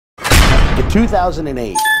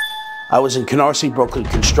2008, I was in Canarsie, Brooklyn,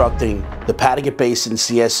 constructing the Paddock Basin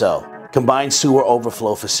CSO, Combined Sewer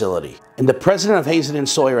Overflow Facility. And the president of Hazen &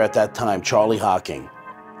 Sawyer at that time, Charlie Hocking,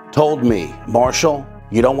 told me, Marshall,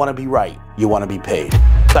 you don't want to be right, you want to be paid.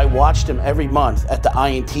 I watched him every month at the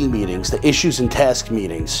INT meetings, the issues and task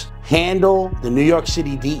meetings, handle the New York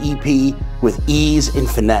City DEP with ease and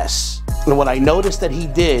finesse. And what I noticed that he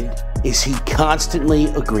did is he constantly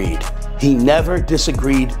agreed. He never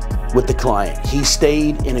disagreed with the client. He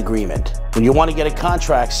stayed in agreement. When you want to get a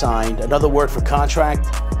contract signed, another word for contract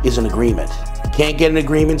is an agreement. You can't get an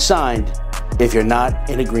agreement signed if you're not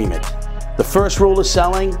in agreement. The first rule of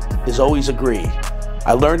selling is always agree.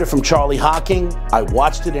 I learned it from Charlie Hocking. I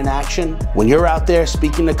watched it in action. When you're out there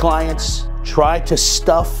speaking to clients, try to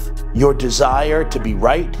stuff your desire to be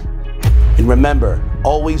right. And remember,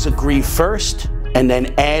 always agree first and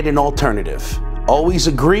then add an alternative. Always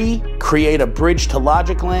agree, create a bridge to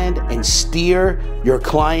logic land, and steer your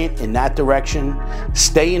client in that direction.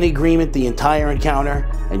 Stay in agreement the entire encounter,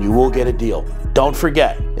 and you will get a deal. Don't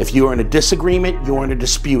forget, if you are in a disagreement, you are in a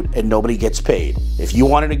dispute, and nobody gets paid. If you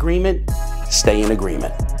want an agreement, stay in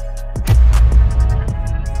agreement.